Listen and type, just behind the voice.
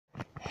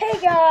Hey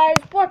guys,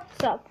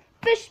 what's up?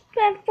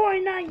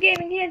 Fishman49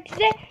 Gaming here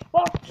today.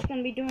 Well, just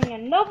gonna be doing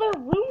another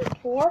room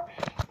tour.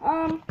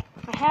 I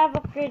have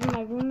upgraded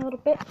my room a little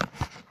bit.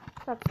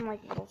 Got some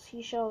like little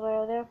seashells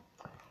over there.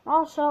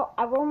 Also,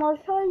 I will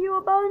notify you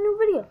about a new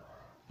video.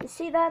 You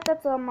see that?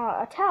 That's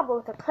a tablet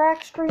with a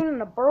cracked screen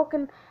and a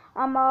broken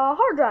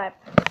hard drive.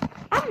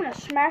 I'm gonna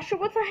smash it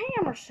with a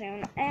hammer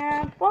soon,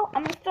 and well,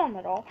 I'm gonna film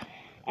it all.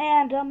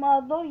 And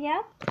though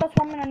yeah, that's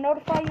what I'm gonna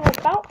notify you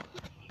about.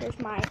 Here's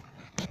my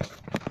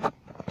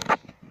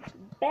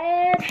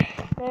bed,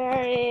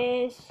 there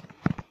is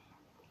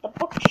the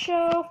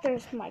bookshelf,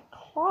 there's my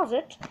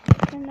closet,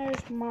 and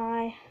there's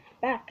my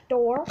back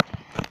door.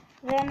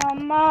 Then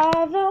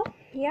though,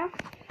 yeah,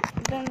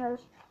 then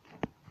there's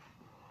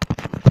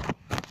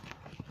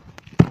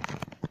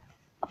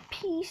a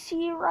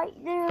PC right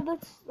there.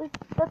 That's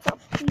a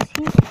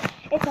PC.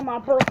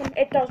 It's broken.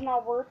 It does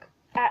not work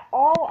at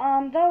all.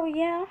 Though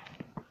yeah.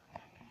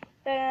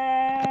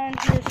 Then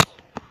here's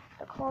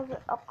the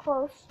closet up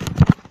close.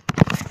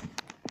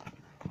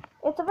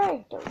 It's a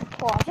very dirty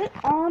closet.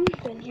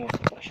 Then here's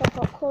the bookshelf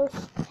up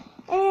close.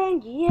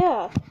 And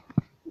yeah,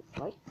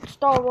 like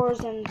Star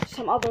Wars and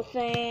some other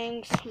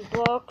things, some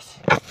books.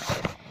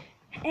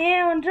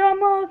 And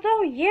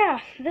though yeah,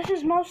 this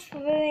is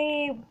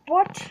mostly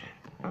what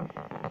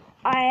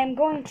I am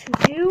going to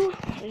do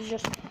is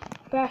just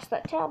pass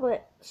that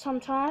tablet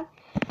sometime.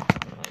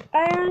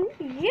 And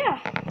yeah,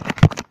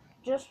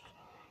 just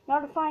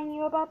notifying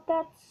you about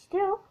that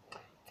still.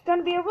 It's going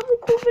to be a really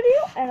cool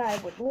video, and I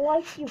would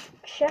like you to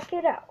check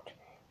it out.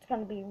 It's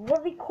going to be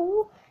really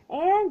cool,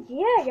 and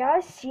yeah,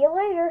 guys, see you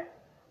later.